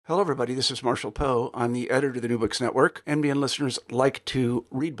Hello, everybody. This is Marshall Poe. I'm the editor of the New Books Network. NBN listeners like to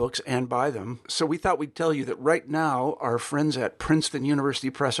read books and buy them. So we thought we'd tell you that right now, our friends at Princeton University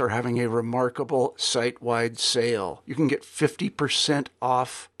Press are having a remarkable site-wide sale. You can get 50%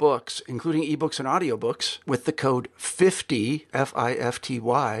 off books, including ebooks and audiobooks, with the code 50,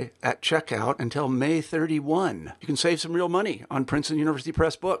 F-I-F-T-Y, at checkout until May 31. You can save some real money on Princeton University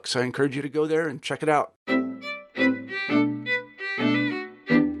Press books. I encourage you to go there and check it out.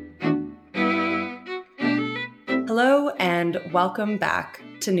 Hello and welcome back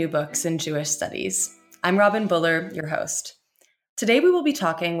to New Books in Jewish Studies. I'm Robin Buller, your host. Today we will be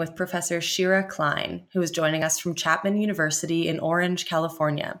talking with Professor Shira Klein, who is joining us from Chapman University in Orange,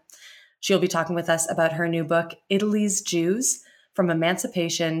 California. She'll be talking with us about her new book, Italy's Jews, From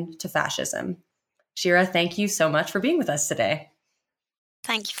Emancipation to Fascism. Shira, thank you so much for being with us today.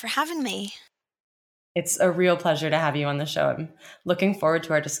 Thank you for having me. It's a real pleasure to have you on the show. I'm looking forward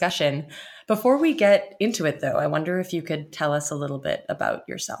to our discussion. Before we get into it, though, I wonder if you could tell us a little bit about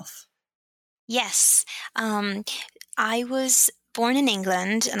yourself. Yes. I was born in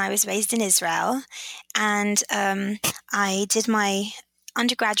England and I was raised in Israel. And I did my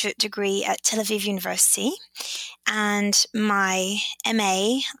undergraduate degree at Tel Aviv University and my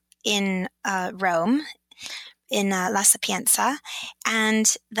MA in Rome, in La Sapienza.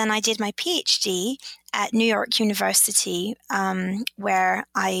 And then I did my PhD at New York University, where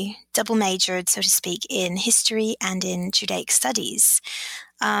I double majored, so to speak, in history and in Judaic studies.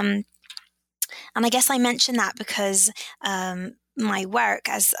 And I guess I mention that because my work,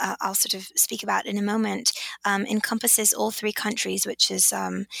 as I'll sort of speak about in a moment, encompasses all three countries, which is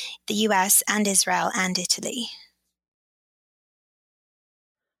the US and Israel and Italy.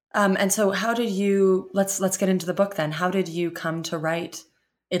 And so how did you, let's get into the book then. How did you come to write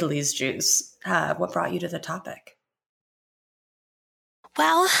Italy's Jews? What brought you to the topic?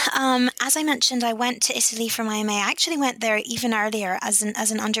 Well, as I mentioned, I went to Italy for my MA. I actually went there even earlier as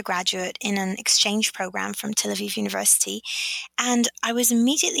an undergraduate in an exchange program from Tel Aviv University. And I was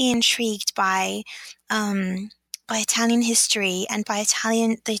immediately intrigued by Italian history and by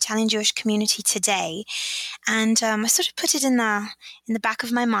the Italian Jewish community today. And I sort of put it in the back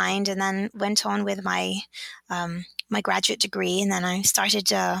of my mind, and then went on with my graduate degree, and then I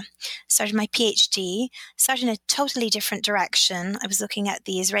started my PhD. Started in a totally different direction. I was looking at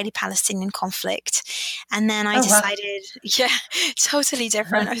the Israeli-Palestinian conflict, and then I decided, totally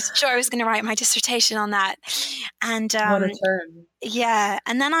different. I was sure I was going to write my dissertation on that, and what a turn. Yeah,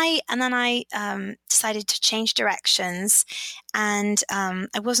 and then I decided to change directions, and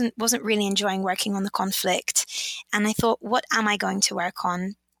I wasn't really enjoying working on the conflict, and I thought, what am I going to work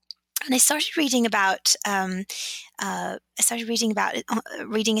on? And I started reading about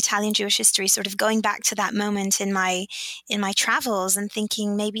reading Italian Jewish history, sort of going back to that moment in my travels, and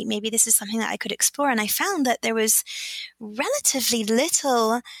thinking maybe this is something that I could explore. And I found that there was relatively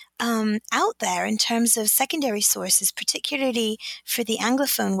little out there in terms of secondary sources, particularly for the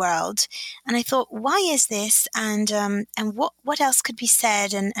Anglophone world. And I thought, why is this? And what else could be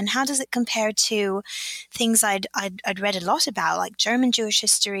said? And how does it compare to things I'd read a lot about, like German Jewish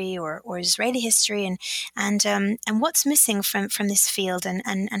history or Israeli history, and what's missing from this field,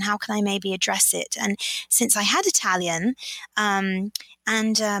 and how can I maybe address it? And since I had Italian, I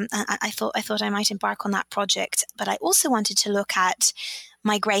thought I might embark on that project, but I also wanted to look at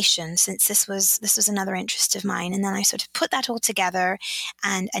migration, since this was another interest of mine. And then I sort of put that all together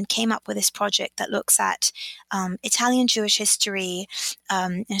and came up with this project that looks at Italian Jewish history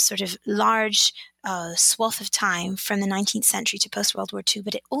in a sort of large swath of time from the 19th century to post-World War II,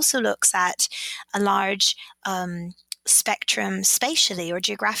 but it also looks at a large spectrum spatially or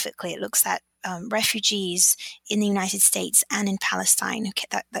geographically. It looks at refugees in the United States and in Palestine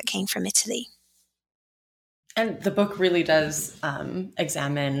that came from Italy. And the book really does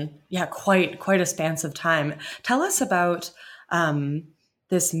examine, quite a span of time. Tell us about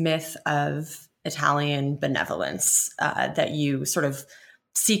this myth of Italian benevolence that you sort of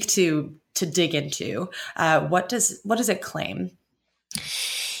seek to dig into. What does it claim?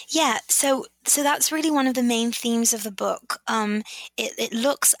 Yeah, so that's really one of the main themes of the book. It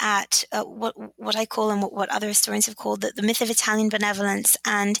looks at what I call, and what other historians have called, the myth of Italian benevolence,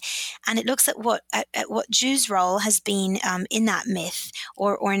 and it looks at what Jews' role has been in that myth,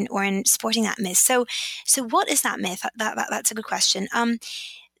 or in supporting that myth. So what is that myth? That's a good question.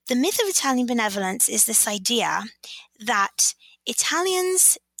 The myth of Italian benevolence is this idea that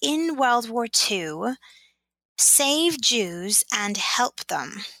Italians in World War II saved Jews and helped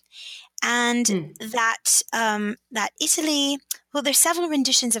them. And that Italy, well, there's several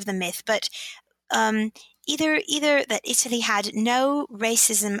renditions of the myth, but either that Italy had no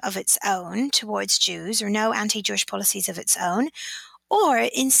racism of its own towards Jews or no anti-Jewish policies of its own, or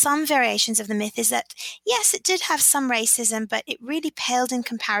in some variations of the myth is that, yes, it did have some racism, but it really paled in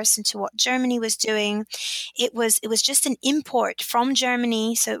comparison to what Germany was doing. It was just an import from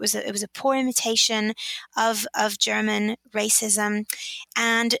Germany, so it was a poor imitation of German racism,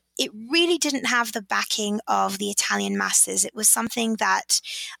 and it really didn't have the backing of the Italian masses. It was something that,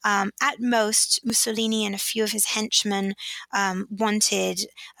 at most, Mussolini and a few of his henchmen wanted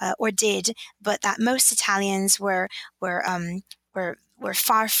or did, but that most Italians were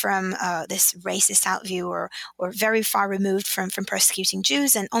far from this racist outview or very far removed from persecuting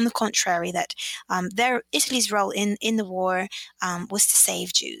Jews, and on the contrary, that Italy's role in the war was to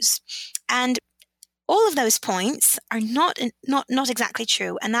save Jews. And all of those points are not exactly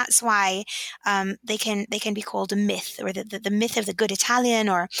true, and that's why they can be called a myth, or the myth of the good Italian,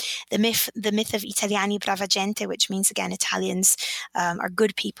 or the myth of Italiani brava gente, which means again Italians are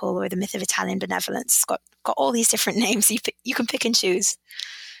good people, or the myth of Italian benevolence. It's got all these different names. You can pick and choose.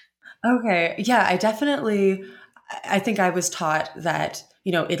 Okay, yeah, I think I was taught that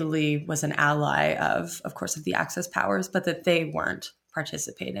Italy was an ally of course, of the Axis powers, but that they weren't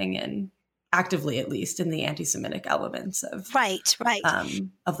participating in, actively at least, in the anti-Semitic elements of right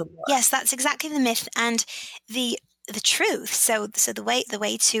of the war. Yes, that's exactly the myth and the truth. So the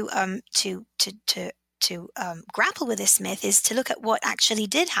way to grapple with this myth is to look at what actually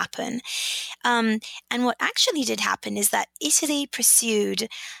did happen. And what actually did happen is that Italy pursued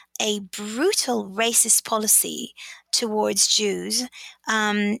a brutal racist policy towards Jews,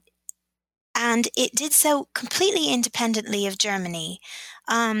 and it did so completely independently of Germany.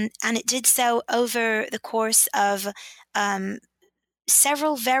 And it did so over the course of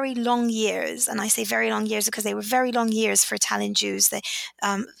several very long years. And I say very long years because they were very long years for Italian Jews. They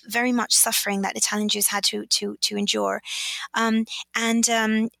very much suffering that Italian Jews had to endure. And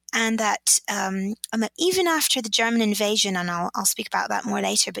that even after the German invasion, and I'll speak about that more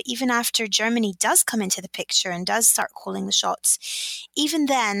later, but even after Germany does come into the picture and does start calling the shots, even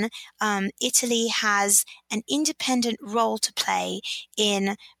then, Italy has an independent role to play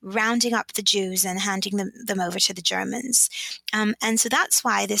in rounding up the Jews and handing them over to the Germans. And so that's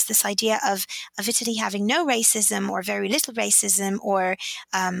why this idea of Italy having no racism or very little racism or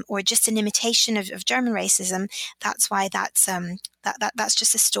just an imitation of German racism, that's why that's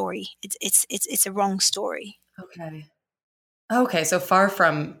just a story. It's a wrong story. Okay. So far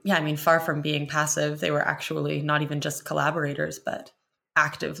from being passive, they were actually not even just collaborators, but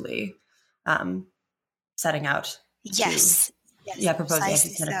actively setting out to propose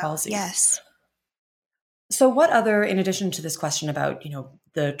anti-Semitic policies. Yes. So what other, in addition to this question about,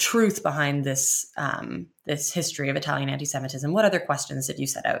 the truth behind this this history of Italian anti-Semitism, what other questions did you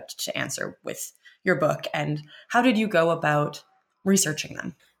set out to answer with your book, and how did you go about researching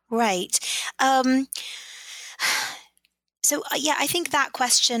them? Right. So I think that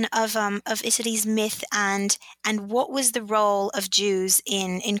question of Italy's myth and what was the role of Jews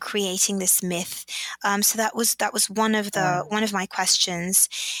in creating this myth. So that was one of my questions,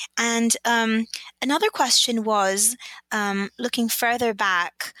 and another question was looking further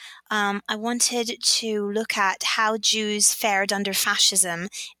back. I wanted to look at how Jews fared under fascism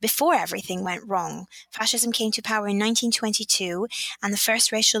before everything went wrong. Fascism came to power in 1922, and the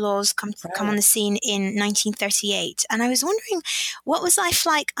first racial laws come on the scene in 1938. And I was wondering, what was life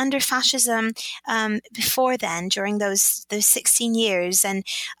like under fascism before then, during those 16 years? And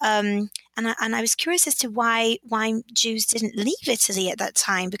I was curious as to why Jews didn't leave Italy at that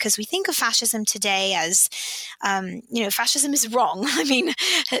time, because we think of fascism today as, fascism is wrong. I mean,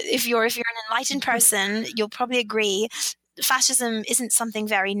 if you're an enlightened person, you'll probably agree fascism isn't something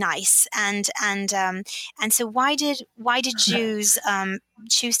very nice. And so why did Jews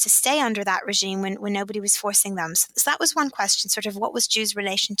choose to stay under that regime when nobody was forcing them? So that was one question, sort of what was Jews'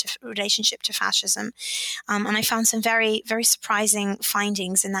 relationship to fascism? And I found some very, very surprising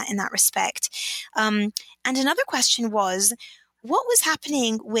findings in that respect. And another question was, what was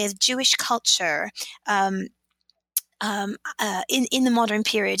happening with Jewish culture in the modern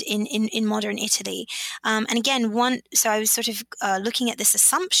period in modern Italy, and again, so I was sort of looking at this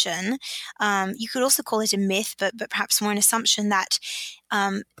assumption. You could also call it a myth, but perhaps more an assumption that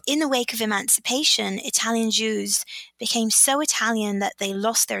in the wake of emancipation, Italian Jews became so Italian that they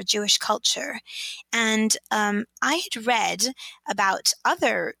lost their Jewish culture. And I had read about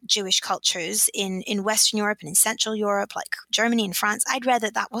other Jewish cultures in Western Europe and in Central Europe, like Germany and France. I'd read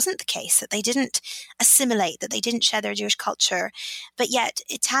that that wasn't the case, that they didn't assimilate, that they didn't share their Jewish culture. But yet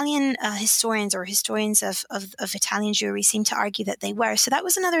Italian historians or historians of Italian Jewry seem to argue that they were. So that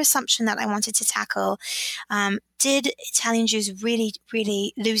was another assumption that I wanted to tackle. Did Italian Jews really,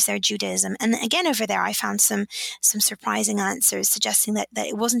 really lose their Judaism? And again, over there, I found some surprising answers suggesting that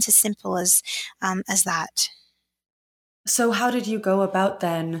it wasn't as simple as that. So how did you go about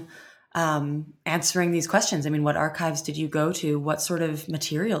then answering these questions? I mean, what archives did you go to? What sort of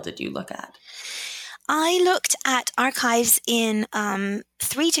material did you look at? I looked at archives in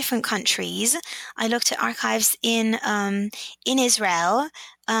 3 different countries. I looked at archives in Israel,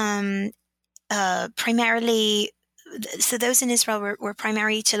 primarily. So those in Israel were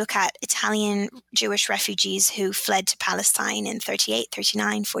primarily to look at Italian Jewish refugees who fled to Palestine in 38,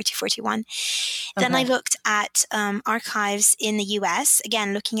 39, 40, 41. Then I looked at archives in the US,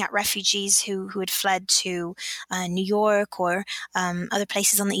 again, looking at refugees who had fled to New York or other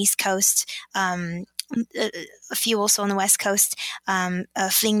places on the East Coast, a few also on the West Coast,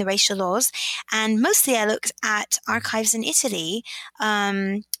 fleeing the racial laws. And mostly I looked at archives in Italy,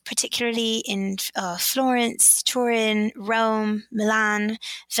 particularly in Florence, Turin, Rome, Milan,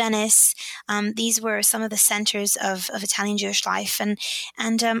 Venice. These were some of the centers of Italian Jewish life. And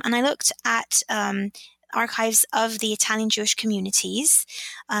I looked at archives of the Italian Jewish communities.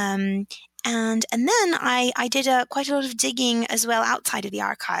 And then I did quite a lot of digging as well outside of the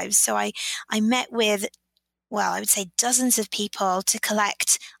archives. So I met with, well, I would say dozens of people to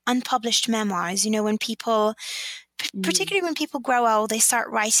collect unpublished memoirs. You know, when people, particularly when people grow old, they start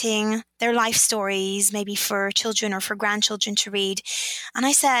writing their life stories, maybe for children or for grandchildren to read. And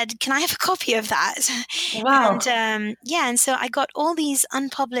I said, can I have a copy of that? Wow. And so I got all these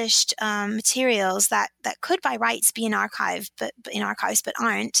unpublished materials that could by rights be in archives, but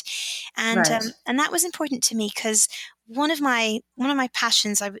aren't. And and that was important to me because one of my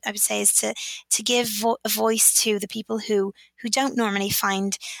passions, I would say, is to give a voice to the people who don't normally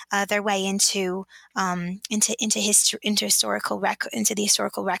find their way into historical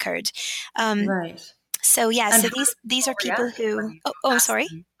record. So yeah, and so these are people who. Oh, sorry.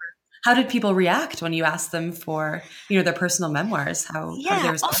 How did people react when you asked them for, their personal memoirs? How did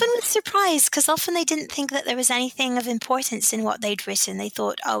they respond? Often with surprise, because often they didn't think that there was anything of importance in what they'd written. They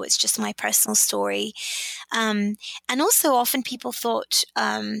thought, oh, it's just my personal story. And also often people thought,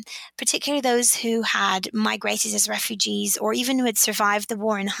 particularly those who had migrated as refugees or even who had survived the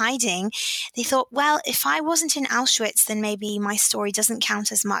war in hiding, they thought, well, if I wasn't in Auschwitz, then maybe my story doesn't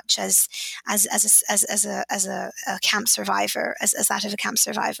count as much as a camp survivor, as that of a camp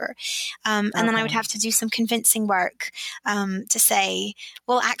survivor. And then I would have to do some convincing work to say,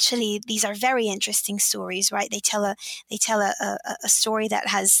 well, actually, these are very interesting stories, right? They tell a story that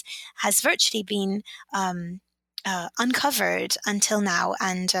has virtually been uncovered until now,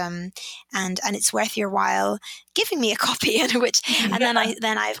 and it's worth your while giving me a copy.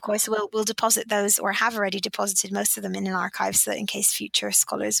 Then I of course will deposit those, or have already deposited most of them in an archive, so that in case future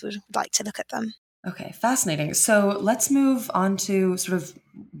scholars would like to look at them. Okay, fascinating. So let's move on to sort of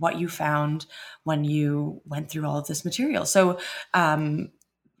what you found when you went through all of this material. So the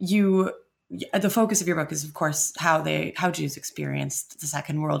focus of your book is, of course, how Jews experienced the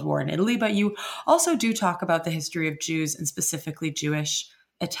Second World War in Italy, but you also do talk about the history of Jews and specifically Jewish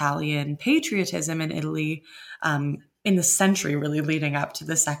Italian patriotism in Italy in the century really leading up to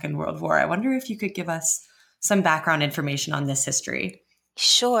the Second World War. I wonder if you could give us some background information on this history.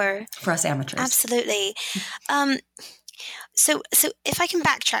 Sure. For us amateurs. Absolutely. So if I can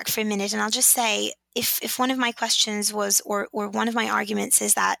backtrack for a minute, and I'll just say, if one of my questions was, or one of my arguments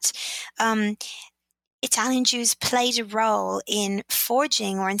is that Italian Jews played a role in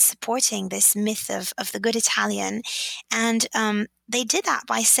forging or in supporting this myth of the good Italian, and they did that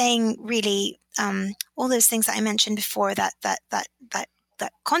by saying really all those things that I mentioned before that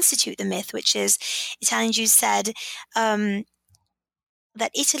constitute the myth, which is Italian Jews said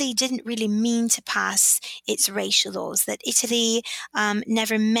that Italy didn't really mean to pass its racial laws, that Italy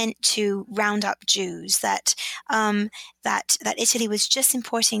never meant to round up Jews, that Italy was just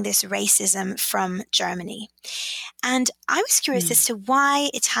importing this racism from Germany. And I was curious as to why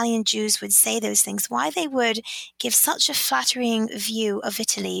Italian Jews would say those things, why they would give such a flattering view of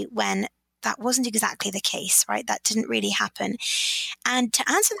Italy when that wasn't exactly the case, right? That didn't really happen. And to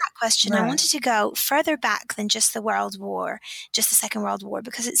answer that question, Right. I wanted to go further back than just the Second World War,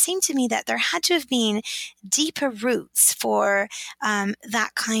 because it seemed to me that there had to have been deeper roots for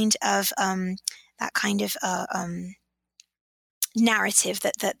that kind of narrative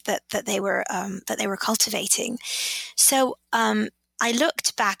that they were cultivating. So I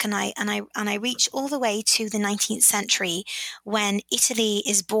looked back and I reached all the way to the 19th century when Italy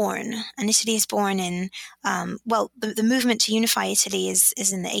is born, and Italy is born in the movement to unify Italy is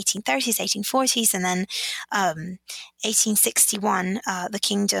in the 1830s, 1840s, and then 1861 the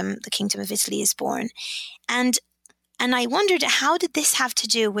kingdom of Italy is born, and I wondered, how did this have to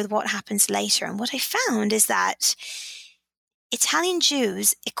do with what happens later? And what I found is that Italian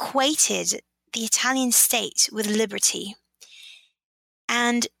Jews equated the Italian state with liberty.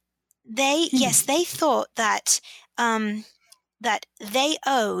 And they thought that that they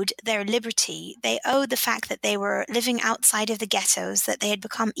owed their liberty, they owed the fact that they were living outside of the ghettos, that they had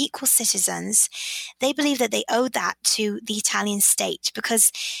become equal citizens. They believed that they owed that to the Italian state,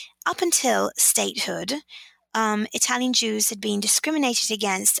 because up until statehood, Italian Jews had been discriminated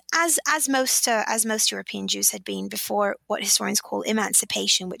against, as most European Jews had been before what historians call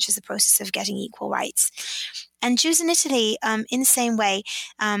emancipation, which is the process of getting equal rights. And Jews in Italy, in the same way,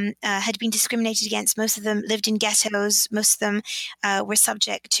 had been discriminated against. Most of them lived in ghettos. Most of them were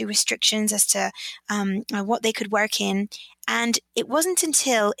subject to restrictions as to what they could work in. And it wasn't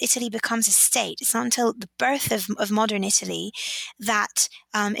until Italy becomes a state, it's not until the birth of modern Italy, that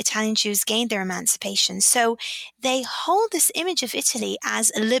Italian Jews gained their emancipation. So they hold this image of Italy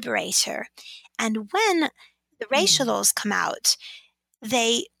as a liberator. And when the racial laws come out,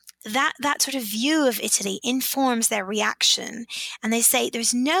 that sort of view of Italy informs their reaction. And they say,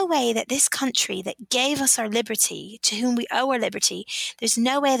 there's no way that this country that gave us our liberty, to whom we owe our liberty, there's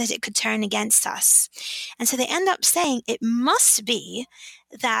no way that it could turn against us. And so they end up saying it must be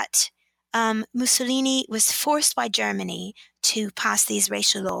that Mussolini was forced by Germany to pass these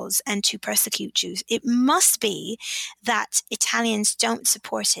racial laws and to persecute Jews. It must be that Italians don't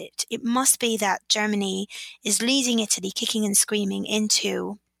support it. It must be that Germany is leading Italy, kicking and screaming,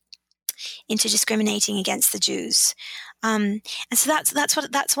 into discriminating against the Jews, and so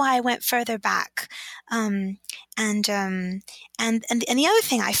that's why I went further back, and the other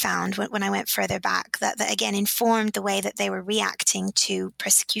thing I found when I went further back that again informed the way that they were reacting to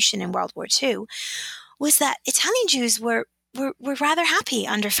persecution in World War II was that Italian Jews were rather happy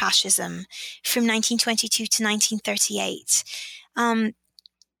under fascism from 1922 to 1938.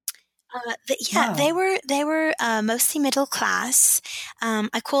 Wow. They were mostly middle class.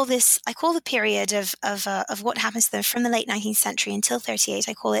 I call the period of what happens to them from the late 19th century until 38.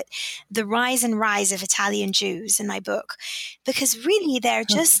 I call it the rise and rise of Italian Jews in my book, because really they're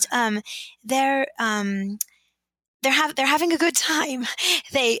just they're having a good time.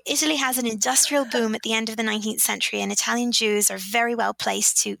 Italy has an industrial boom at the end of the 19th century, and Italian Jews are very well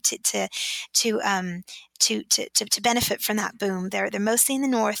placed to benefit from that boom. They're mostly in the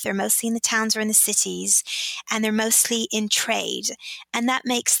north, they're mostly in the towns or in the cities, and they're mostly in trade, and that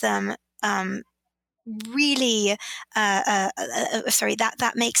makes them really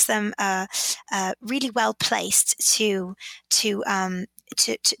really well placed to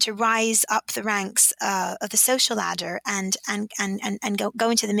rise up the ranks of the social ladder and go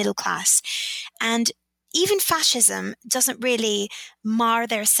into the middle class. And even fascism doesn't really mar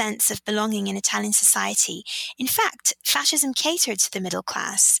their sense of belonging in Italian society. In fact, fascism catered to the middle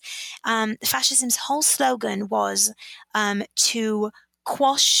class. Fascism's whole slogan was to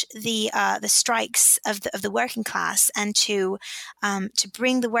quash the strikes of the working class, and to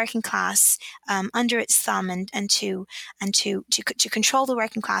bring the working class under its thumb, and to control the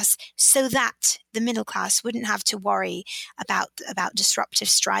working class, so that the middle class wouldn't have to worry about disruptive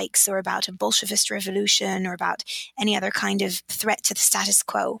strikes, or about a Bolshevist revolution, or about any other kind of threat to the status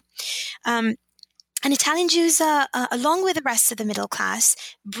quo. And Italian Jews, along with the rest of the middle class,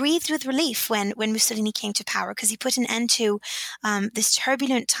 breathed with relief when Mussolini came to power, because he put an end to this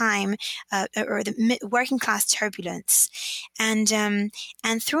turbulent time, or the working class turbulence. And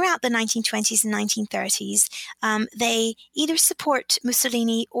throughout the 1920s and 1930s, they either support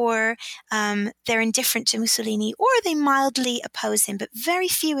Mussolini, or they're indifferent to Mussolini, or they mildly oppose him. But very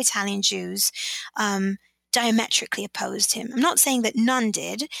few Italian Jews diametrically opposed him. I'm not saying that none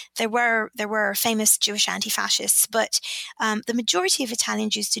did. There were famous Jewish anti-fascists, but the majority of Italian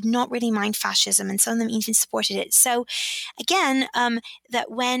Jews did not really mind fascism, and some of them even supported it. So, again, that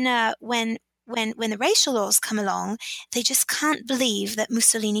when when the racial laws come along, they just can't believe that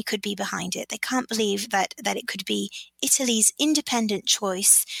Mussolini could be behind it. They can't believe that it could be Italy's independent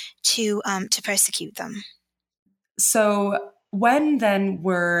choice to persecute them. So when then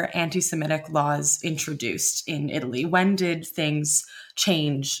were anti-Semitic laws introduced in Italy? When did things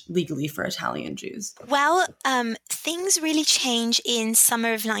change legally for Italian Jews? Well, things really change in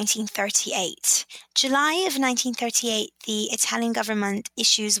summer of 1938. July of 1938, the Italian government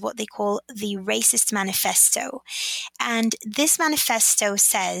issues what they call the Racist Manifesto. And this manifesto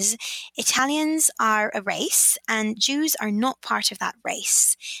says Italians are a race and Jews are not part of that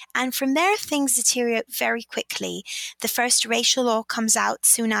race. And from there, things deteriorate very quickly. The first racial law comes out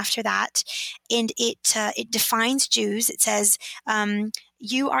soon after that, and it defines Jews. It says,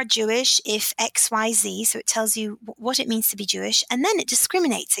 you are Jewish if X, Y, Z. So it tells you what it means to be Jewish, and then it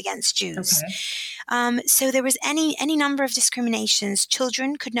discriminates against Jews. Okay. So there was any number of discriminations.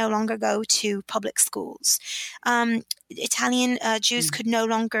 Children could no longer go to public schools. Italian Jews could no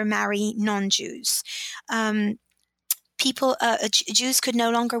longer marry non-Jews. Jews could no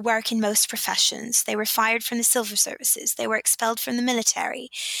longer work in most professions. They were fired from the civil services. They were expelled from the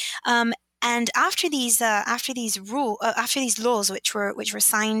military. And after these laws, which were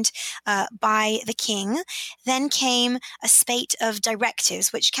signed by the king, then came a spate of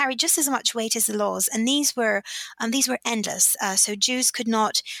directives which carried just as much weight as the laws. And these were endless. So Jews could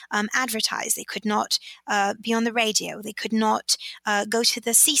not advertise. They could not be on the radio. They could not go to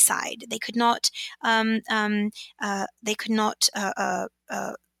the seaside. They could not.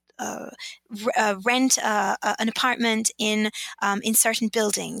 Rent an apartment in certain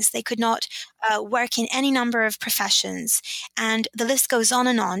buildings. They could not work in any number of professions, and the list goes on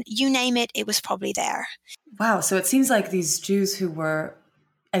and on. You name it, it was probably there. Wow! So it seems like these Jews who were,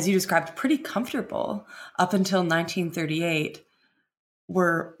 as you described, pretty comfortable up until 1938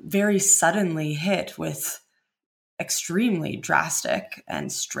 were very suddenly hit with extremely drastic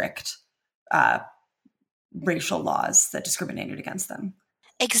and strict racial laws that discriminated against them.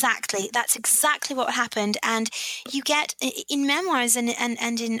 Exactly. That's exactly what happened. And you get in memoirs and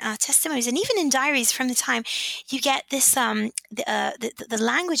in testimonies and even in diaries from the time, you get this, the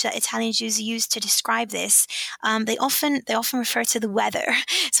language that Italian Jews use to describe this. They often refer to the weather.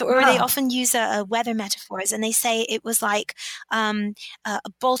 Or they often use weather metaphors, and they say it was like a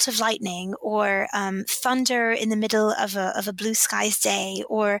bolt of lightning or thunder in the middle of a blue skies day,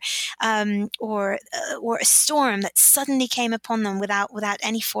 or a storm that suddenly came upon them without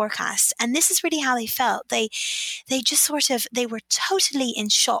any forecast. And this is really how they felt. They just they were totally in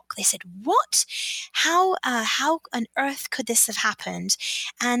shock. They said, "What? How on earth could this have happened?"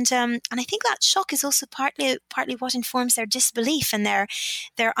 And I think that shock is also partly what informs their disbelief and their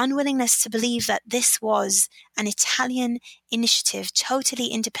unwillingness to believe that this was an Italian initiative, totally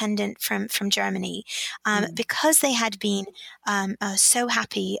independent from Germany, because they had been so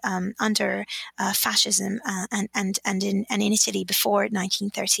happy under fascism and in Italy before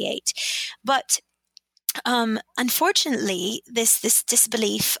 1938. But unfortunately, this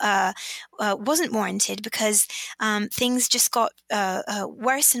disbelief wasn't warranted, because things just got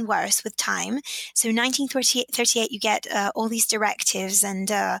worse and worse with time. So 1938, you get all these directives, and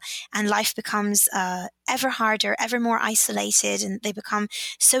life becomes ever harder, ever more isolated, and they become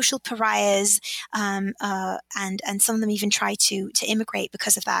social pariahs, and some of them even try to immigrate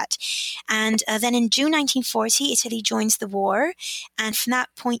because of that. And then in June 1940, Italy joins the war, and from that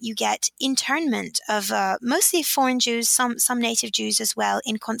point you get internment of mostly foreign Jews, some native Jews as well,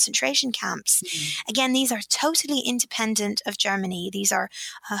 in concentration camps. Again, these are totally independent of Germany. These are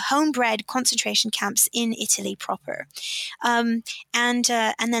homebred concentration camps in Italy proper. And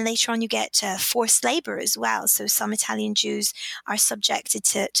then later on you get forced labor as well. So some Italian Jews are subjected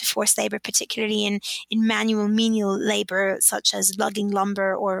to forced labor, particularly in manual menial labor, such as lugging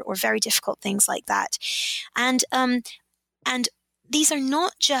lumber or very difficult things like that. And these are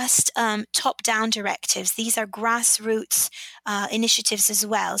not just top-down directives. These are grassroots initiatives as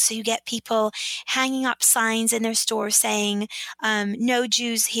well. So you get people hanging up signs in their stores saying, "No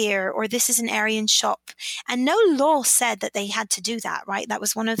Jews here," or "This is an Aryan shop." And no law said that they had to do that, right? That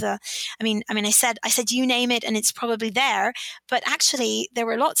was one of the, I said you name it and it's probably there. But actually, there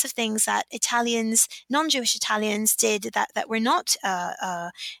were lots of things that Italians, non-Jewish Italians, did that were not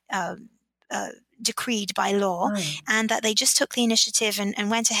decreed by law, and that they just took the initiative and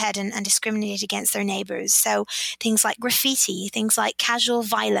went ahead and discriminated against their neighbors. So things like graffiti, things like casual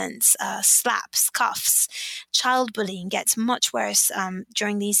violence, slaps, cuffs, child bullying gets much worse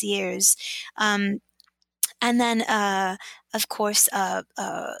during these years. And then of course,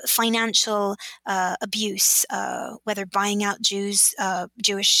 financial abuse, whether buying out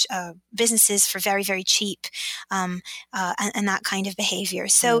Jewish businesses for very, very cheap, and that kind of behavior.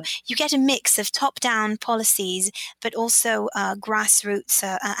 So you get a mix of top-down policies, but also grassroots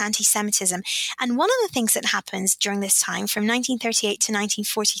anti-Semitism. And one of the things that happens during this time, from 1938 to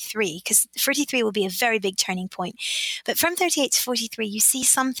 1943, because 43 will be a very big turning point, but from 38 to 43, you see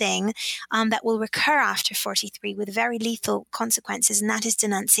something that will recur after 43 with very lethal consequences, and that is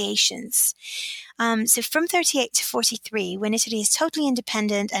denunciations. So from 38 to 43, when Italy is totally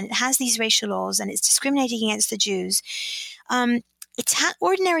independent and it has these racial laws and it's discriminating against the Jews,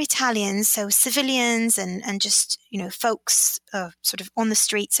 ordinary Italians, so civilians and just, folks sort of on the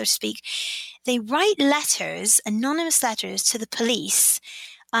street, so to speak, they write letters, anonymous letters to the police,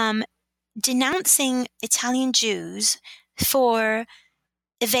 denouncing Italian Jews for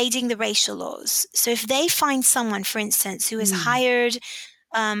evading the racial laws. So if they find someone, for instance, who has hired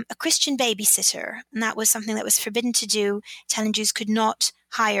a Christian babysitter, and that was something that was forbidden to do, Italian Jews could not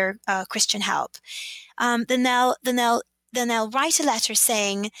hire Christian help, then they'll write a letter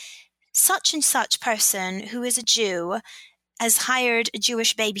saying, such and such person who is a Jew has hired a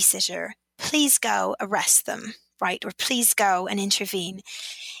Jewish babysitter. Please go arrest them, right? Or please go and intervene.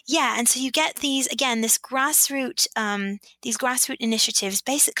 Yeah, and so you get these grassroots initiatives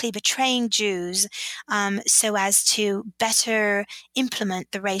basically betraying Jews so as to better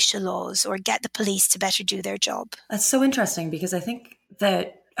implement the racial laws or get the police to better do their job. That's so interesting, because I think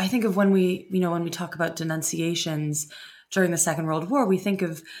of when we talk about denunciations during the Second World War, we think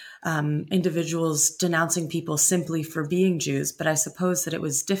of individuals denouncing people simply for being Jews. But I suppose that it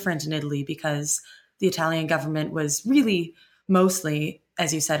was different in Italy because the Italian government was really mostly,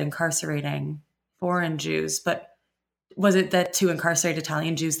 as you said, incarcerating foreign Jews. But was it that to incarcerate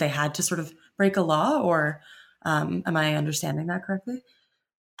Italian Jews, they had to sort of break a law, or am I understanding that correctly?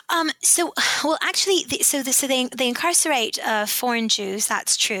 They incarcerate foreign Jews.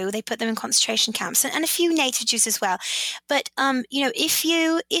 That's true. They put them in concentration camps, and a few native Jews as well. But if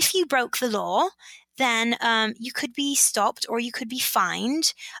you broke the law, then you could be stopped, or you could be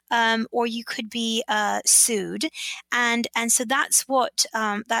fined, or you could be sued, and so that's what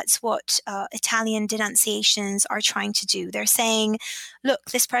Italian denunciations are trying to do. They're saying, look,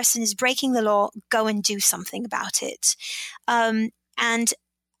 this person is breaking the law. Go and do something about it, and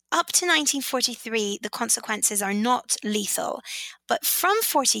up to 1943, the consequences are not lethal. But from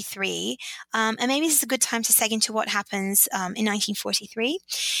 43, and maybe this is a good time to seg into what happens in 1943.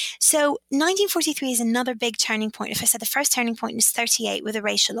 So 1943 is another big turning point. If I said the first turning point is 38 with the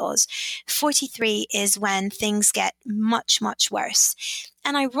racial laws, 43 is when things get much, much worse.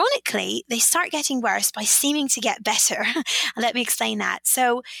 And ironically, they start getting worse by seeming to get better. Let me explain that.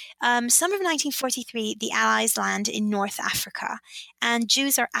 So summer of 1943, the Allies land in North Africa. And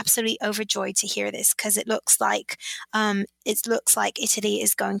Jews are absolutely overjoyed to hear this, because it looks like Italy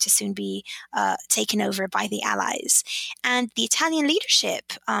is going to soon be taken over by the Allies. And the Italian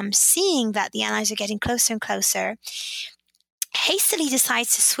leadership, seeing that the Allies are getting closer and closer, hastily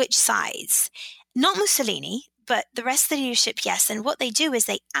decides to switch sides. Not Mussolini, but the rest of the leadership, yes. And what they do is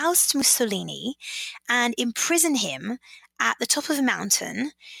they oust Mussolini and imprison him at the top of a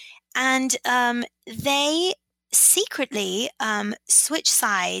mountain. And they secretly switch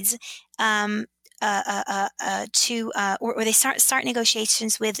sides or they start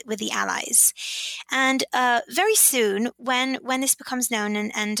negotiations with the Allies. And very soon, when this becomes known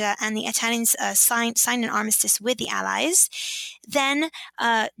and the Italians sign an armistice with the Allies, then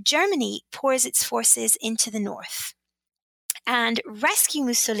Germany pours its forces into the north and rescue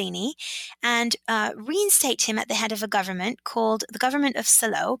Mussolini and reinstate him at the head of a government called the Government of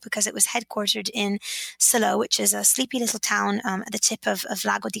Salo, because it was headquartered in Salo, which is a sleepy little town at the tip of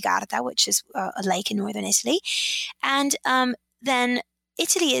Lago di Garda, which is a lake in northern Italy. And then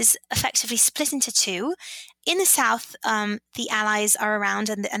Italy is effectively split into two. In the south, the Allies are around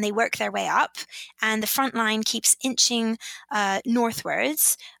and they work their way up, and the front line keeps inching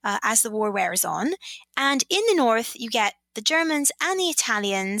northwards as the war wears on. And in the north, you get the Germans and the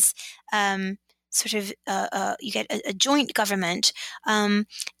Italians, you get a joint government,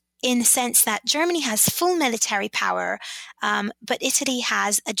 in the sense that Germany has full military power, but Italy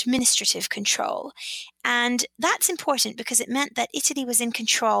has administrative control. And that's important because it meant that Italy was in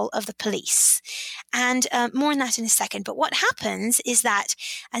control of the police. And more on that in a second. But what happens is that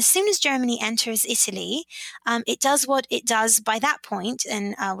as soon as Germany enters Italy, it does what it does by that point,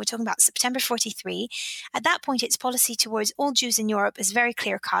 and we're talking about September 43. At that point, its policy towards all Jews in Europe is very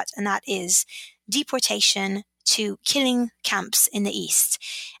clear-cut, and that is deportation to killing camps in the east.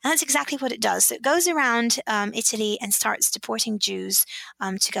 And that's exactly what it does. So it goes around Italy and starts deporting Jews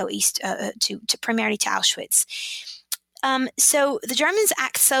to go east, to primarily to Auschwitz. So the Germans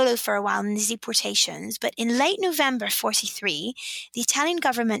act solo for a while in these deportations, but in late November 1943, the Italian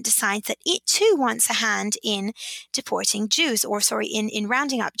government decides that it too wants a hand in deporting Jews, in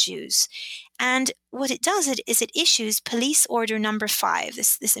rounding up Jews. And what it does is it issues Police Order Number 5,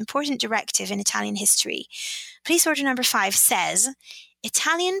 this important directive in Italian history. Police Order Number 5 says,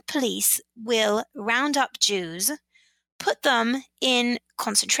 Italian police will round up Jews, put them in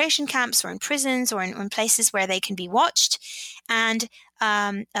concentration camps or in prisons or in places where they can be watched, and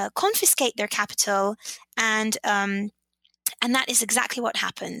confiscate their capital, and that is exactly what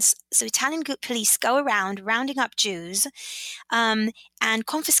happens. So Italian police go around rounding up Jews and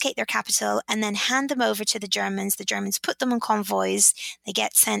confiscate their capital and then hand them over to the Germans. The Germans put them on convoys. They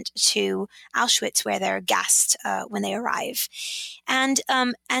get sent to Auschwitz, where they're gassed when they arrive. And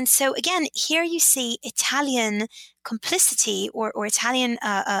so again, here you see Italian complicity or Italian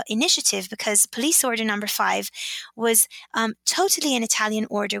initiative, because Police Order Number 5 was totally an Italian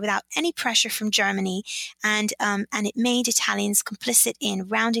order without any pressure from Germany, and it made Italians complicit in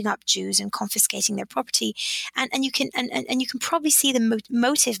rounding up Jews and confiscating their property, and you can probably see the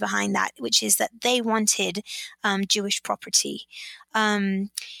motive behind that, which is that they wanted Jewish property,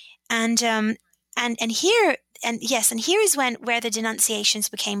 and here is where the denunciations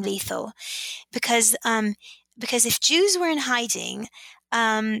became lethal, because if Jews were in hiding,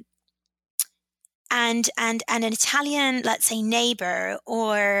 and an Italian, let's say, neighbor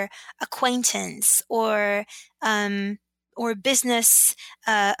or acquaintance or business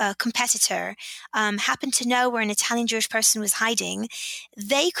competitor happened to know where an Italian Jewish person was hiding,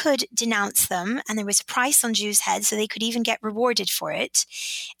 they could denounce them, and there was a price on Jews' heads, so they could even get rewarded for it.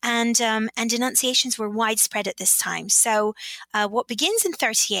 And denunciations were widespread at this time. So what begins in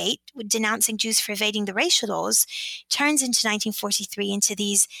 1938 with denouncing Jews for evading the racial laws turns into 1943 into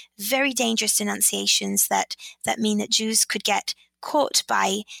these very dangerous denunciations that mean that Jews could get caught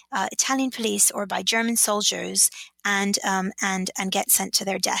by Italian police or by German soldiers and get sent to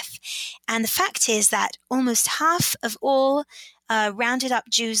their death. And the fact is that almost half of all rounded up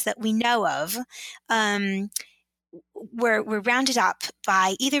Jews that we know of were rounded up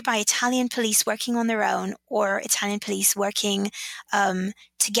either by Italian police working on their own or Italian police working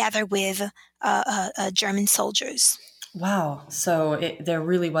together with German soldiers. Wow. So there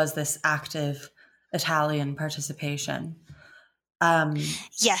really was this active Italian participation.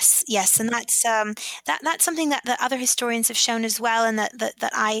 Yes, and that's something that other historians have shown as well, and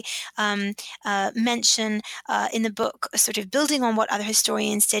that I mention in the book, sort of building on what other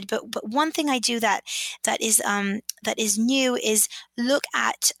historians did. But one thing I do that is new is look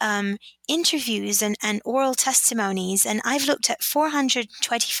at interviews and oral testimonies, and I've looked at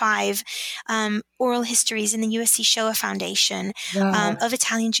 425 oral histories in the USC Shoah Foundation. Wow. Of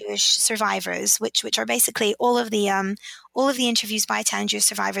Italian Jewish survivors, which are basically all of the interviews by Italian Jewish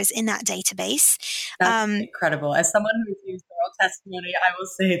survivors in that database. That's incredible. As someone who's used oral testimony, I will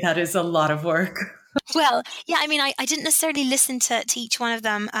say that is a lot of work. Well, yeah, I mean, I didn't necessarily listen to each one of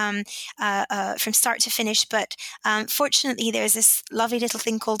them from start to finish, but fortunately there's this lovely little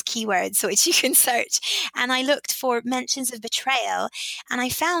thing called keywords, which you can search. And I looked for mentions of betrayal, and I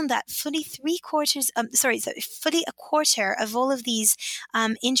found that fully a quarter of all of these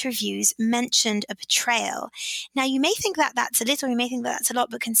interviews mentioned a betrayal. Now, you may think that that's a little, you may think that that's a lot,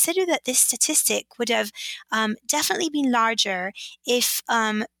 but consider that this statistic would have definitely been larger if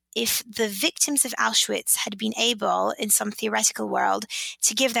the victims of Auschwitz had been able, in some theoretical world,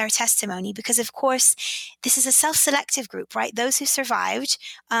 to give their testimony, because, of course, this is a self-selective group, right? Those who survived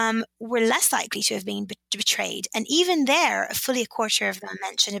were less likely to have been betrayed. And even there, fully a quarter of them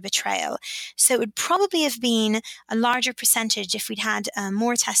mentioned a betrayal. So it would probably have been a larger percentage if we'd had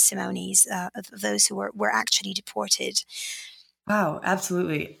more testimonies of those who were actually deported. Wow,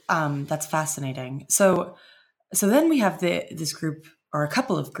 absolutely. That's fascinating. So then we have this group, or a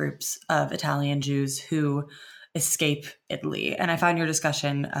couple of groups of Italian Jews who escape Italy. And I found your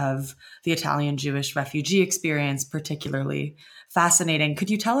discussion of the Italian Jewish refugee experience particularly fascinating. Could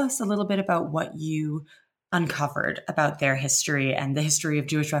you tell us a little bit about what you uncovered about their history and the history of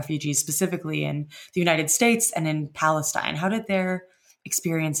Jewish refugees, specifically in the United States and in Palestine? How did their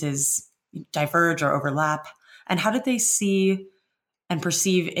experiences diverge or overlap? And how did they see and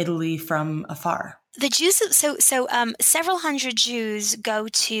perceive Italy from afar? The Jews, so several hundred Jews go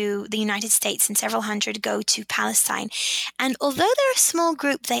to the United States and several hundred go to Palestine. And although they're a small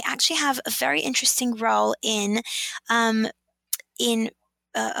group, they actually have a very interesting role in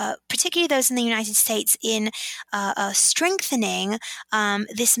particularly those in the United States, in strengthening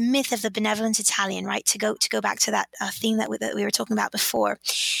this myth of the benevolent Italian, right? To go back to that theme that we were talking about before.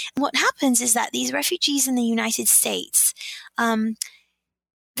 And what happens is that these refugees in the United States,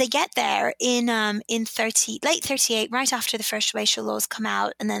 they get there in late 38, right after the first racial laws come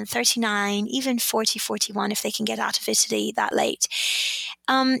out, and then 39, even 40, 41, if they can get out of Italy that late.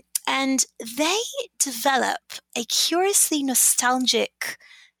 And they develop a curiously nostalgic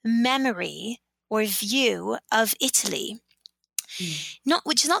memory or view of Italy.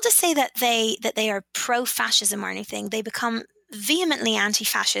 Which is not to say that they are pro-fascism or anything. They become vehemently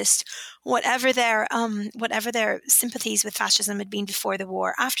anti-fascist, whatever their sympathies with fascism had been before the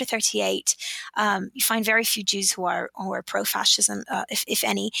war. After 38, you find very few Jews who are pro-fascism, if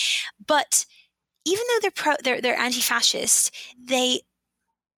any. But even though they're anti-fascist, they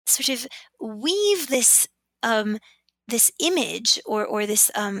sort of weave this image or this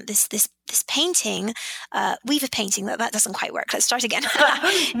painting, weave a painting. That doesn't quite work. Let's start again.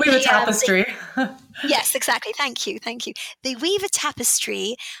 Weave a tapestry. Yes, exactly. Thank you. They weave a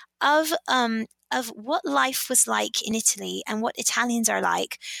tapestry of what life was like in Italy and what Italians are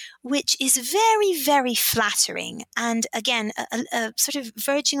like, which is very, very flattering, and again, a sort of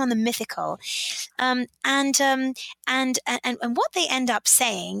verging on the mythical. And what they end up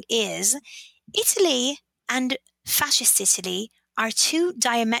saying is, Italy and fascist Italy are two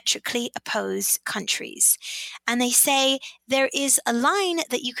diametrically opposed countries. And they say there is a line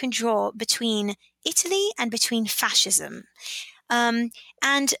that you can draw between Italy and between fascism.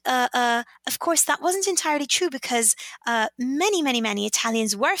 Of course, that wasn't entirely true, because many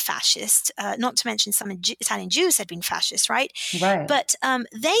Italians were fascist, not to mention some Italian Jews had been fascist, right? Right. But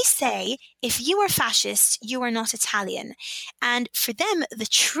they say, if you are fascist, you are not Italian. And for them, the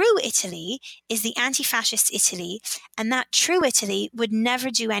true Italy is the anti-fascist Italy, and that true Italy would never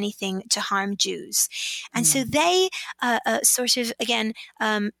do anything to harm Jews. And so they sort of, again,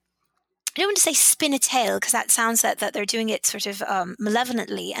 I don't want to say spin a tale, because that sounds that they're doing it sort of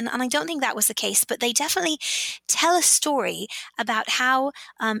malevolently. And I don't think that was the case, but they definitely tell a story about how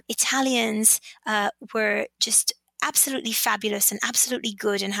Italians were just absolutely fabulous and absolutely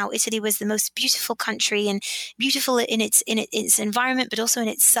good, and how Italy was the most beautiful country, and beautiful in its environment, but also in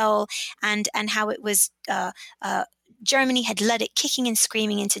its soul, and how it was Germany had led it kicking and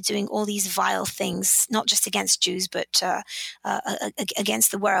screaming into doing all these vile things, not just against Jews, but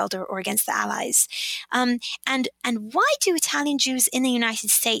against the world or against the Allies. And why do Italian Jews in the United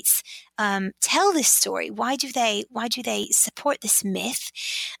States tell this story? Why do they support this myth?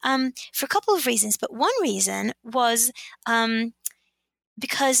 For a couple of reasons, but one reason was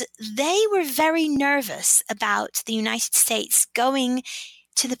because they were very nervous about the United States going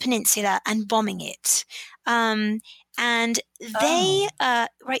to the peninsula and bombing it. And they,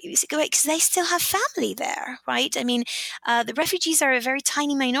 right, because they still have family there, right? I mean, the refugees are a very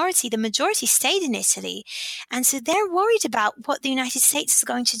tiny minority. The majority stayed in Italy. And so they're worried about what the United States is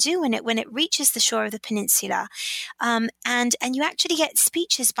going to do when it reaches the shore of the peninsula. And you actually get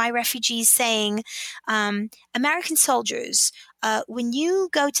speeches by refugees saying, American soldiers, when you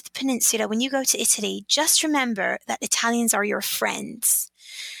go to the peninsula, when you go to Italy, just remember that Italians are your friends.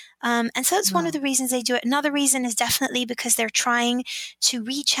 And so that's one of the reasons they do it. Another reason is definitely because they're trying to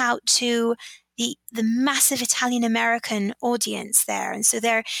reach out to the massive Italian American audience there. And so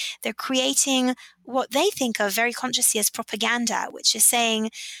they're creating what they think of very consciously as propaganda, which is saying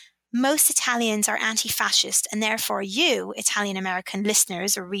most Italians are anti-fascist, and therefore you, Italian American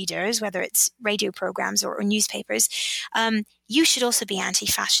listeners or readers, whether it's radio programs or newspapers, you should also be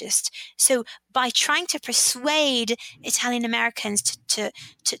anti-fascist. So by trying to persuade Italian Americans to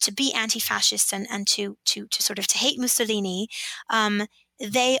be anti-fascist and to sort of to hate Mussolini,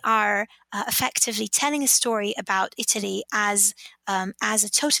 they are effectively telling a story about Italy as a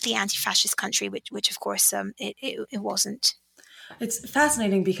totally anti-fascist country, which of course it wasn't. It's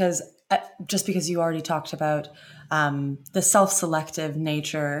fascinating because just because you already talked about the self-selective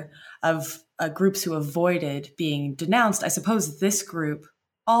nature of groups who avoided being denounced, I suppose this group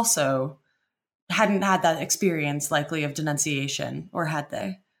also hadn't had that experience likely of denunciation, or had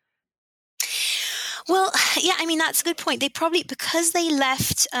they? Well, yeah, I mean, that's a good point. They probably, because they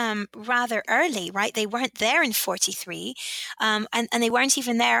left rather early, right? They weren't there in 43, and they weren't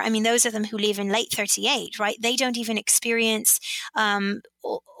even there. I mean, those of them who leave in late 38, right? They don't even experience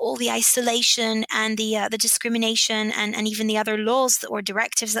all the isolation and the discrimination and even the other laws or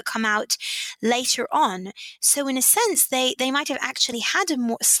directives that come out later on. So in a sense, they might have actually had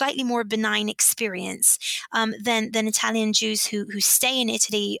a slightly more benign experience than Italian Jews who stay in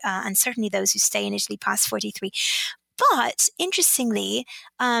Italy, and certainly those who stay in Italy past 43. But interestingly,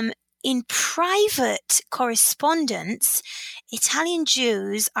 in private correspondence, Italian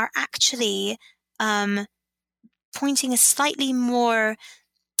Jews are actually pointing a slightly more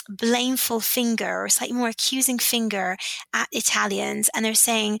blameful finger or slightly more accusing finger at Italians. And they're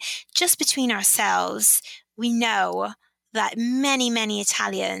saying, just between ourselves, we know that many, many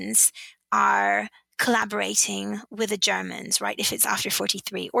Italians are collaborating with the Germans, right? If it's after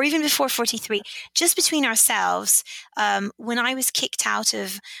 43 or even before 43, just between ourselves, when I was kicked out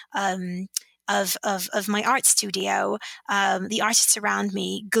of my art studio, the artists around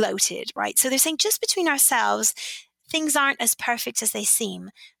me gloated, right? So they're saying just between ourselves, things aren't as perfect as they seem.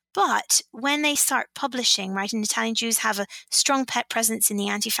 But when they start publishing, right, and Italian Jews have a strong presence in the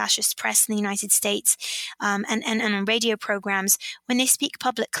anti-fascist press in the United States, and on radio programs, when they speak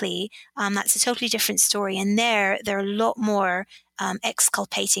publicly, that's a totally different story. And they're a lot more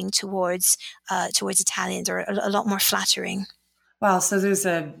exculpating towards Italians, or a lot more flattering. Wow, so there's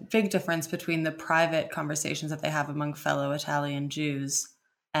a big difference between the private conversations that they have among fellow Italian Jews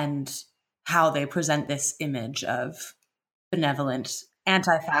and how they present this image of benevolent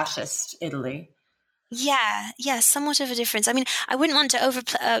anti-fascist Italy. Yeah, somewhat of a difference. I mean, I wouldn't want to to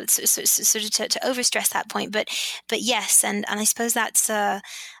overstress that point, but yes, and I suppose that's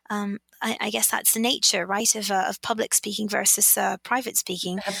I guess that's the nature, right, of public speaking versus private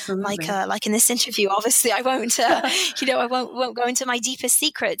speaking. Absolutely. Like in this interview, obviously, I won't I won't go into my deepest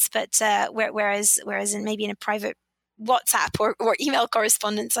secrets, but whereas maybe in a private WhatsApp or email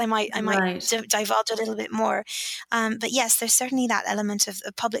correspondence, I might divulge a little bit more. But yes, there's certainly that element of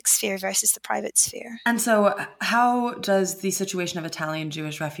the public sphere versus the private sphere. And so how does the situation of Italian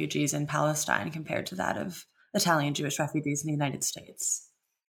Jewish refugees in Palestine compare to that of Italian Jewish refugees in the United States?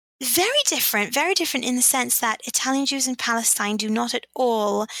 Very different in the sense that Italian Jews in Palestine do not at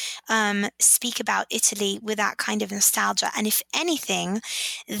all speak about Italy with that kind of nostalgia. And if anything,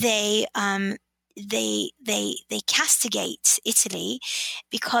 they castigate Italy,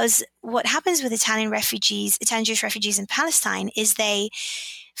 because what happens with Italian Jewish refugees in Palestine is they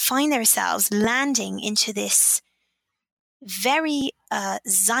find themselves landing into this very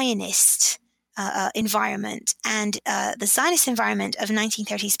Zionist environment. And the Zionist environment of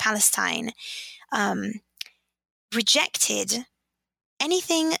 1930s Palestine rejected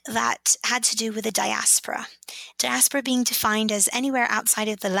anything that had to do with the diaspora. Diaspora being defined as anywhere outside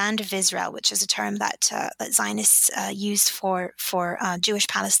of the land of Israel, which is a term that Zionists used for Jewish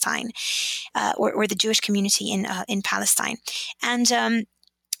Palestine, or the Jewish community in Palestine. And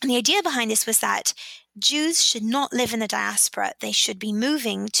the idea behind this was that Jews should not live in the diaspora. They should be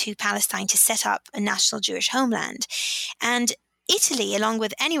moving to Palestine to set up a national Jewish homeland. And Italy, along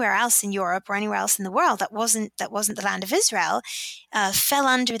with anywhere else in Europe or anywhere else in the world that wasn't the land of Israel, fell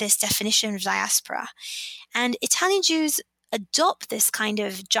under this definition of diaspora. And Italian Jews adopt this kind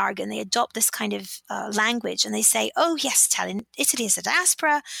of jargon. They adopt this kind of language, and they say, "Oh yes, Italy is a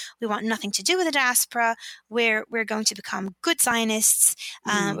diaspora. We want nothing to do with the diaspora. We're going to become good Zionists.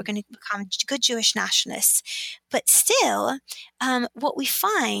 We're going to become good Jewish nationalists." But still, what we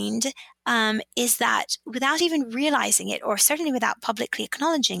find is that without even realizing it, or certainly without publicly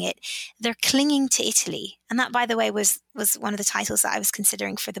acknowledging it, they're clinging to Italy. And that, by the way, was one of the titles that I was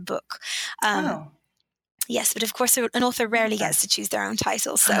considering for the book. Yes, but of course, an author rarely gets to choose their own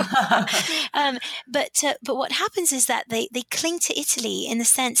title. So, but what happens is that they cling to Italy in the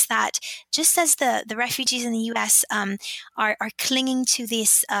sense that, just as the refugees in the U.S. Are clinging to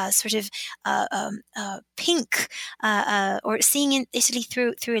this sort of pink, or seeing in Italy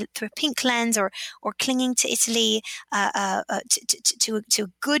through a pink lens, or clinging to Italy to a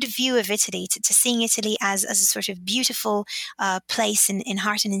good view of Italy, to seeing Italy as a sort of beautiful place in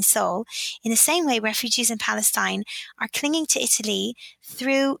heart and in soul. In the same way, refugees in Palestine are clinging to Italy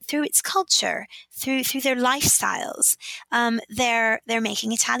through its culture, through their lifestyles. They're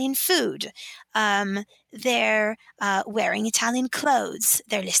making Italian food. They're wearing Italian clothes.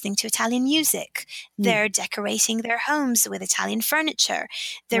 They're listening to Italian music. They're decorating their homes with Italian furniture.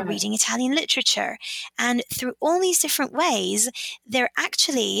 They're reading Italian literature. And through all these different ways, they're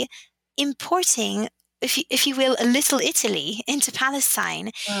actually importing, if you will, a little Italy into Palestine,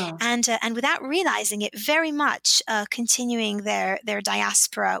 and without realizing it, very much continuing their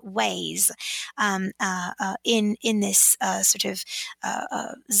diaspora ways in this sort of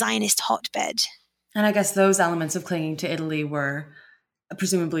Zionist hotbed. And I guess those elements of clinging to Italy were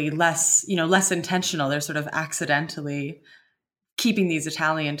presumably less intentional. They're sort of accidentally keeping these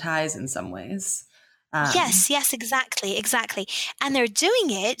Italian ties in some ways. Yes, exactly. And they're doing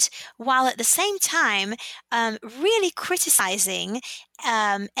it while at the same time really criticizing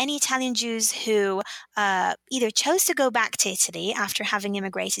any Italian Jews who either chose to go back to Italy after having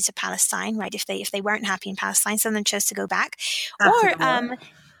immigrated to Palestine, right? If they weren't happy in Palestine, some of them chose to go back, After or the war,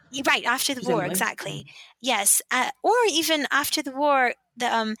 right after the war, presumably. exactly. Yes, or even after the war,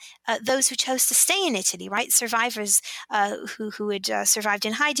 those who chose to stay in Italy, right? Survivors who had survived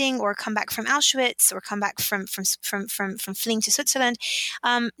in hiding, or come back from Auschwitz, or come back from fleeing to Switzerland.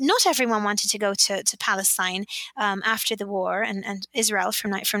 Not everyone wanted to go to Palestine after the war and Israel from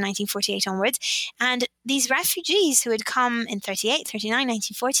 1948 onwards. And these refugees who had come in 38, 39,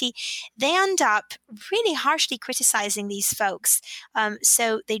 1940, they end up really harshly criticizing these folks.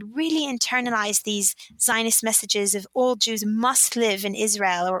 So they'd really internalized these Zionist messages of all Jews must live in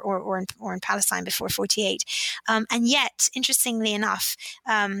Israel or in Palestine before 48. And yet, interestingly enough,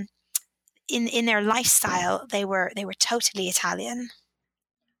 in their lifestyle, they were totally Italian.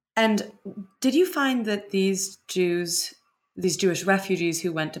 And did you find that these Jewish refugees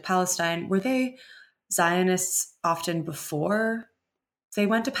who went to Palestine, were they Zionists often before they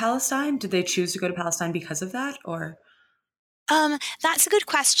went to Palestine? Did they choose to go to Palestine because of that, or? That's a good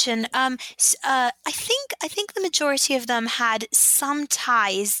question. I think the majority of them had some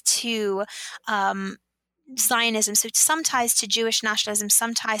ties to Zionism, so some ties to Jewish nationalism,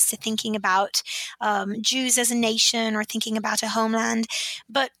 some ties to thinking about Jews as a nation or thinking about a homeland,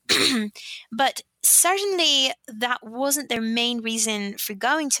 but but certainly that wasn't their main reason for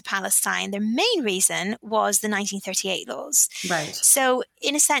going to Palestine. Their main reason was the 1938 laws. Right. So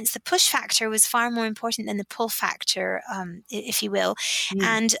in a sense, the push factor was far more important than the pull factor, if you will.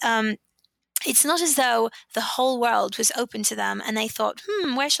 And it's not as though the whole world was open to them and they thought,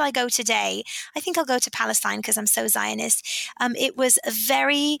 where shall I go today? I think I'll go to Palestine because I'm so Zionist. It was a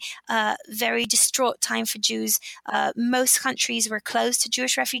very, very distraught time for Jews. Most countries were closed to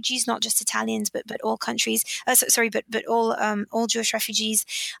Jewish refugees, not just Italians, but all countries. But all Jewish refugees.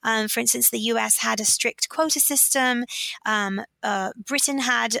 For instance, the US had a strict quota system. Britain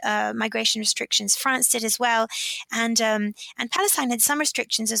had migration restrictions. France did as well. And Palestine had some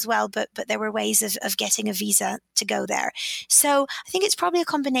restrictions as well, but there were ways of getting a visa to go there. So I think it's probably a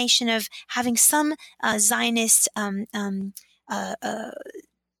combination of having some Zionist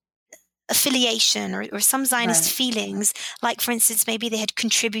affiliation or some Zionist feelings, like for instance, maybe they had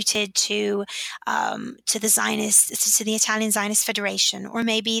contributed to the Italian Zionist Federation, or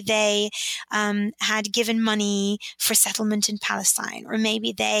maybe they had given money for settlement in Palestine, or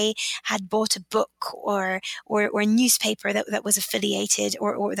maybe they had bought a book or a newspaper that was affiliated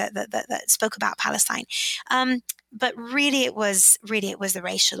or that spoke about Palestine. But really, it was the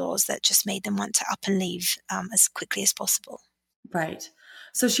racial laws that just made them want to up and leave as quickly as possible. Right.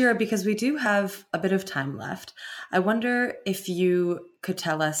 So Shira, because we do have a bit of time left, I wonder if you could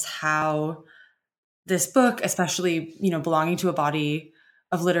tell us how this book, especially, belonging to a body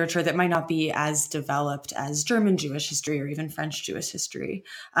of literature that might not be as developed as German Jewish history or even French Jewish history,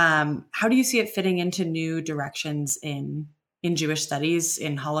 how do you see it fitting into new directions in Jewish studies,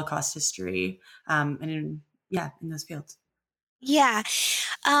 in Holocaust history, and in those fields? Yeah.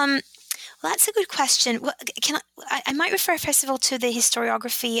 Well, that's a good question. Well, I might refer first of all to the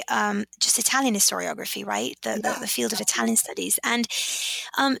historiography, just Italian historiography, right? The field of Italian studies, and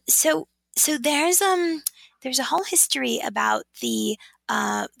so there's a whole history about the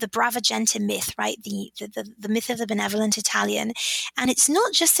Brava Gente myth, right? The myth of the benevolent Italian, and it's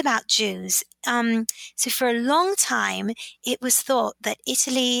not just about Jews. So for a long time, it was thought that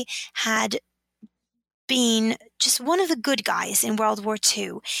Italy had been just one of the good guys in World War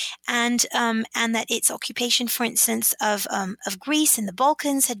II, and that its occupation, for instance, of Greece and the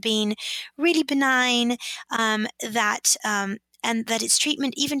Balkans had been really benign. And that its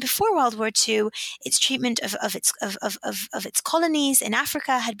treatment, even before World War II, its treatment of its colonies in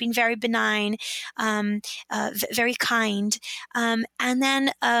Africa had been very benign, very kind. And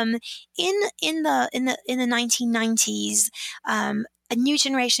then in the 1990s. A new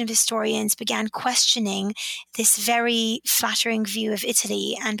generation of historians began questioning this very flattering view of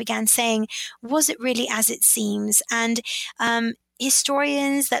Italy and began saying, was it really as it seems? And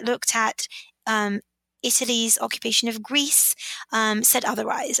historians that looked at Italy's occupation of Greece said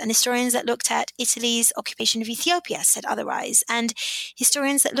otherwise, and historians that looked at Italy's occupation of Ethiopia said otherwise, and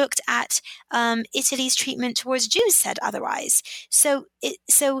historians that looked at Italy's treatment towards Jews said otherwise. So it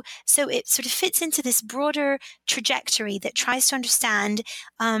sort of fits into this broader trajectory that tries to understand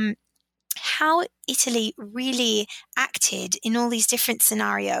how Italy really acted in all these different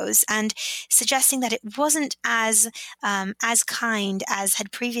scenarios, and suggesting that it wasn't as kind as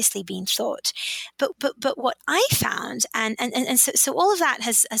had previously been thought. But what I found, and so all of that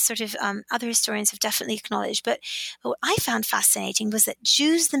has sort of other historians have definitely acknowledged. But what I found fascinating was that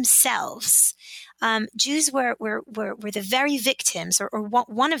Jews themselves. Jews were the very victims, or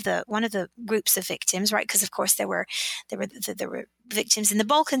one of the groups of victims, right? Because of course there were victims in the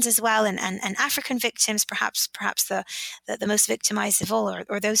Balkans as well, and African victims, perhaps the most victimized of all,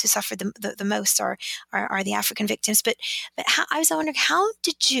 or those who suffered the most are the African victims. But I was wondering, how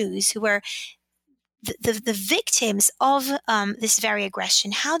did Jews who were the victims of this very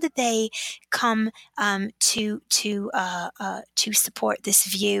aggression, how did they come to support this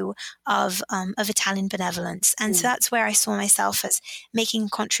view of Italian benevolence? And so that's where I saw myself as making a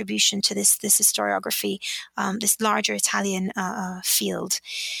contribution to this historiography, this larger Italian field.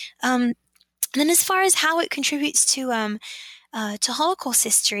 And then, as far as how it contributes to Holocaust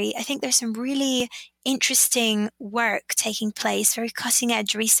history, I think there's some really interesting work taking place, very cutting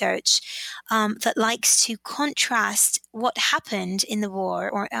edge research that likes to contrast what happened in the war,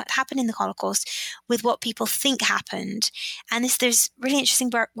 or happened in the Holocaust, with what people think happened. And there's really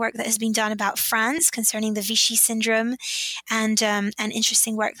interesting work that has been done about France concerning the Vichy syndrome, and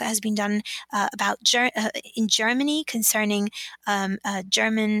interesting work that has been done about in Germany concerning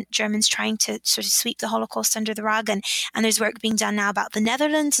Germans trying to sort of sweep the Holocaust under the rug, and there's work being done now about the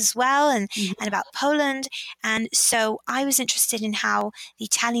Netherlands as well, and about Poland. And so I was interested in how the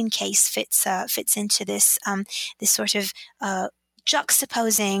Italian case fits into this sort of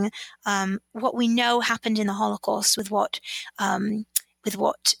juxtaposing what we know happened in the Holocaust with what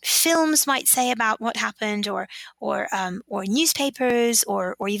films might say about what happened, or newspapers,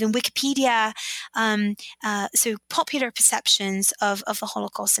 or even Wikipedia. So popular perceptions of the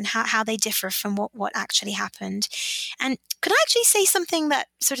Holocaust, and how they differ from what actually happened. And could I actually say something that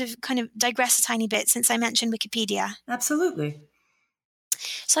sort of kind of digress a tiny bit, since I mentioned Wikipedia? Absolutely.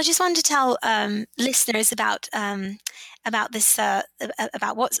 So I just wanted to tell listeners about this,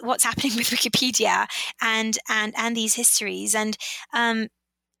 about what's happening with Wikipedia and these histories. And in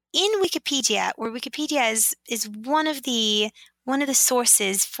Wikipedia, where Wikipedia is one of the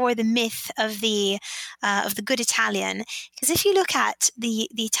sources for the myth of the good Italian, because if you look at the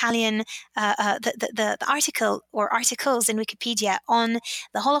Italian the article or articles in Wikipedia on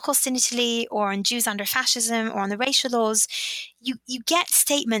the Holocaust in Italy, or on Jews under fascism, or on the racial laws, you get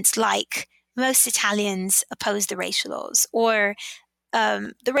statements like, most Italians oppose the racial laws, or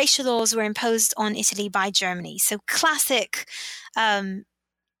the racial laws were imposed on Italy by Germany. So classic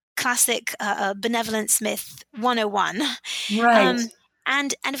benevolence myth 101. Right.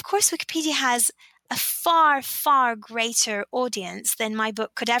 And of course, Wikipedia has a far, far greater audience than my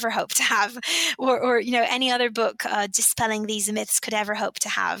book could ever hope to have, or any other book dispelling these myths could ever hope to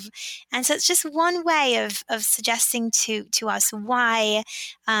have. And so it's just one way of suggesting to us why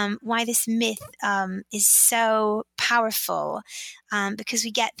this myth is so powerful. Because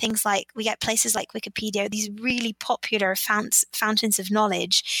we get places like Wikipedia, these really popular fountains of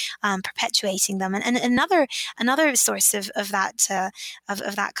knowledge, perpetuating them. And another source of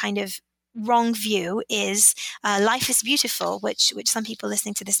that kind of wrong view is Life is Beautiful, which some people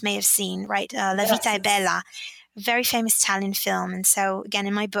listening to this may have seen, right? La Vita è Bella, very famous Italian film. And so again,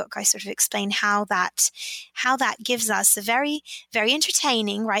 in my book, I sort of explain how that gives us a very, very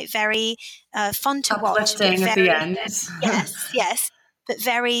entertaining, right? Very fun to watch. Uplifting at the end. Yes, but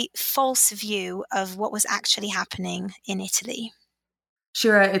very false view of what was actually happening in Italy.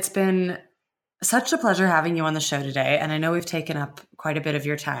 Shira, it's been such a pleasure having you on the show today. And I know we've taken up quite a bit of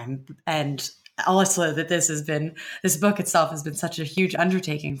your time, and also that this book itself has been such a huge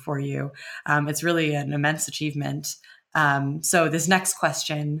undertaking for you. It's really an immense achievement. So this next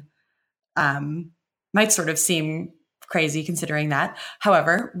question might sort of seem crazy considering that.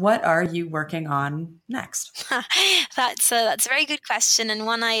 However, what are you working on next? That's a very good question, and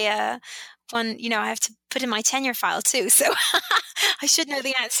one I have to put in my tenure file too, so I should know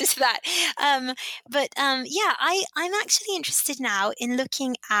the answer to that. But I'm actually interested now in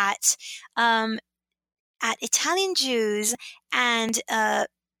looking at Italian Jews and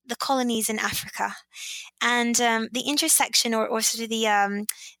the colonies in Africa, and the intersection, or sort of the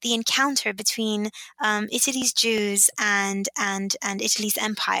encounter between Italy's Jews and Italy's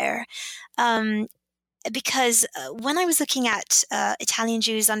empire. because when I was looking at Italian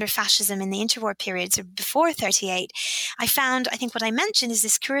Jews under fascism in the interwar periods or before 38, I found, I think what I mentioned is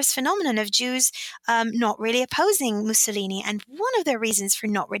this curious phenomenon of Jews not really opposing Mussolini. And one of their reasons for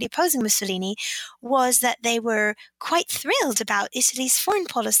not really opposing Mussolini was that they were quite thrilled about Italy's foreign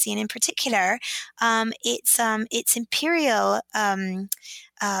policy, and in particular, its imperial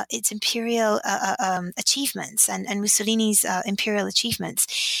achievements and Mussolini's imperial achievements.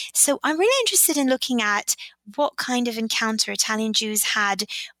 So I'm really interested in looking at what kind of encounter Italian Jews had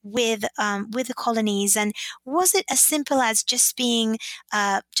with the colonies, and was it as simple as just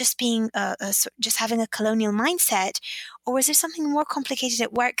having a colonial mindset, or was there something more complicated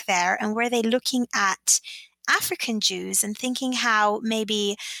at work there? And were they looking at African Jews and thinking how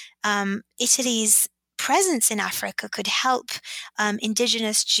maybe Italy's presence in Africa could help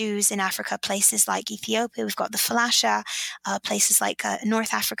indigenous Jews in Africa, places like Ethiopia, we've got the Falasha, places like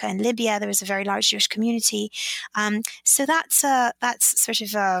North Africa and Libya, there is a very large Jewish community. So that's sort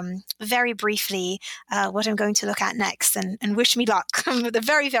of very briefly what I'm going to look at next, and wish me luck at the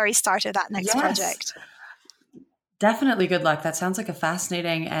very, very start of that next project. Definitely good luck. That sounds like a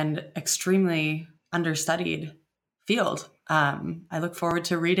fascinating and extremely understudied field. I look forward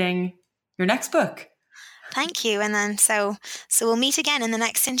to reading your next book. Thank you. And then so we'll meet again in the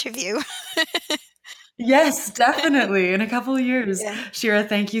next interview. Yes, definitely. In a couple of years. Yeah. Shira,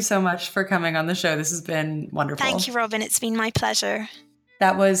 thank you so much for coming on the show. This has been wonderful. Thank you, Robin. It's been my pleasure.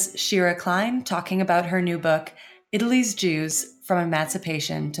 That was Shira Klein talking about her new book, Italy's Jews, From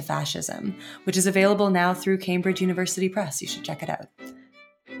Emancipation to Fascism, which is available now through Cambridge University Press. You should check it out.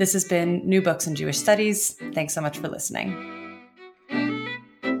 This has been New Books in Jewish Studies. Thanks so much for listening.